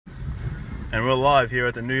And we're live here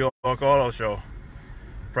at the New York Auto Show.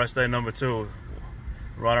 Press day number 2.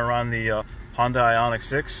 Running around the Hyundai Ioniq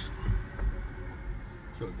 6.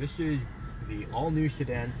 So this is the all-new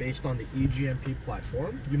sedan based on the eGMP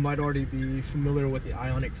platform. You might already be familiar with the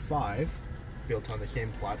Ioniq 5, built on the same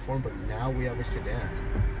platform, but now we have a sedan.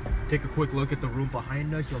 Take a quick look at the room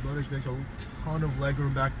behind us. You'll notice there's a ton of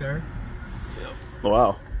legroom back there.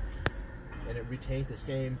 Wow. And it retains the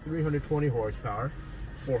same 320 horsepower,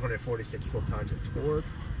 446 foot-pounds of torque,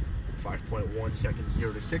 5.1 seconds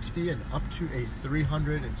 0 to 60, and up to a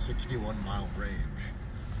 361-mile range.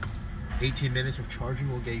 18 minutes of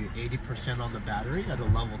charging will get you 80% on the battery at a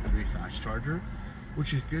level 3 fast charger,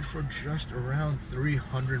 which is good for just around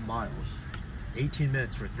 300 miles. 18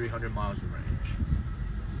 minutes for 300 miles of range.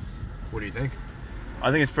 What do you think?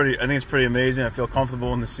 I think it's pretty amazing. I feel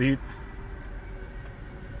comfortable in the seat.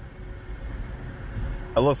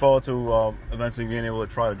 I look forward to eventually being able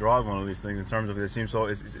to try to drive one of these things. In terms of it seems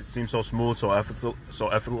so smooth, so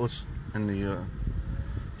effortless in the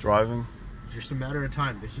driving. Just a matter of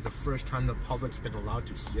time. This is the first time the public's been allowed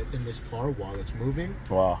to sit in this car while it's moving.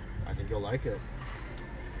 Wow. I think you'll like it.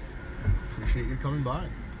 Appreciate you coming by.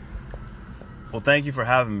 Well, thank you for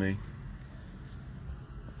having me.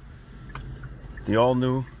 The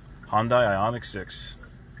all-new Hyundai Ioniq 6.